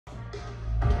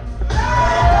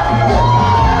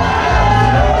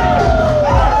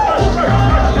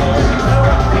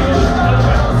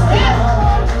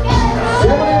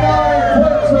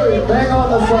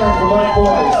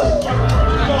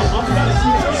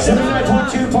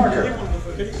to Parker.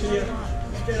 Can you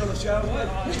stand on the shower?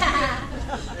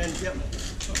 And yep,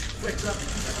 fix up.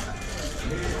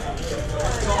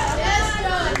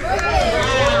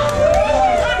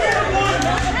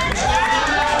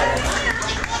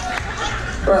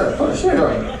 Right, put a shirt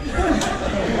on.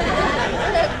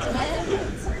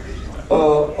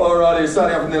 Alrighty,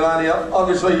 starting up in Egelani.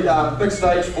 Obviously, big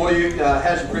stage for you.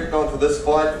 How's your prep gone for this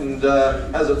fight, and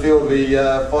how's it feel to be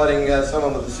fighting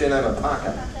someone with the surname of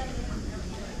Parker?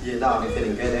 Yeah, no, I'm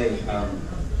feeling good, eh?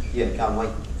 Yeah, can't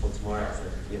wait for tomorrow, so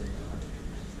yeah.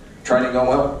 Training gone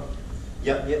well?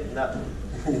 Yep, no.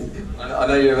 I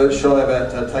know you're a bit shy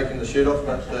about taking the shirt off,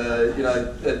 but you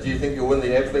know, do you think you'll win the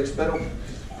Abflex battle?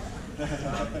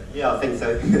 Yeah, I think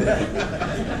so.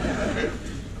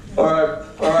 All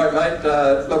right, mate.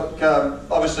 Look,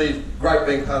 obviously, great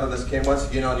being part of this camp. Once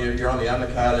again, you're on the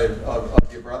undercard of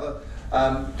your brother.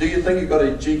 Do you think you've got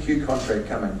a GQ contract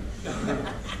coming?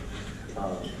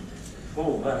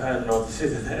 Oh, I had not to say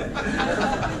that.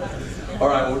 All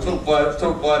right, we'll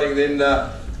talk fighting then.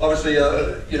 Obviously,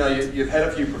 you know, you've had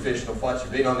a few professional fights.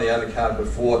 You've been on the undercard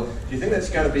before. Do you think that's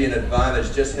going to be an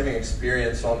advantage, just having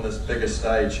experience on this bigger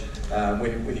stage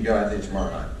when you go out there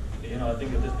tomorrow night? You know, I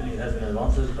think it definitely has an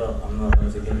advantage, but I'm not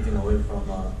going to take anything away from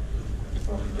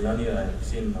Egelani. I've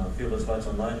seen a few of his fights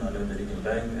online. I know that he can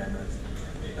bang, and it's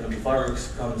going to be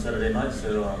fireworks come Saturday night,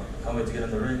 so I can't wait to get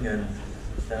in the ring and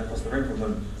stand across the ring from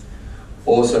him.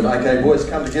 Awesome. Okay, boys,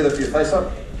 come together for your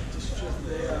face-up.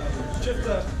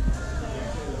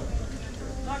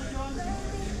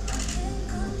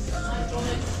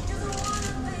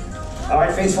 All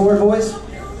right, face forward, boys.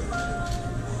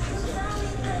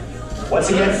 Once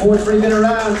again, 4 3-minute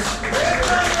rounds.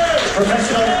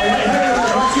 Professional light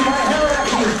heavyweight brought to you by Egelani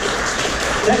Taito.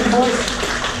 Thank you, boys.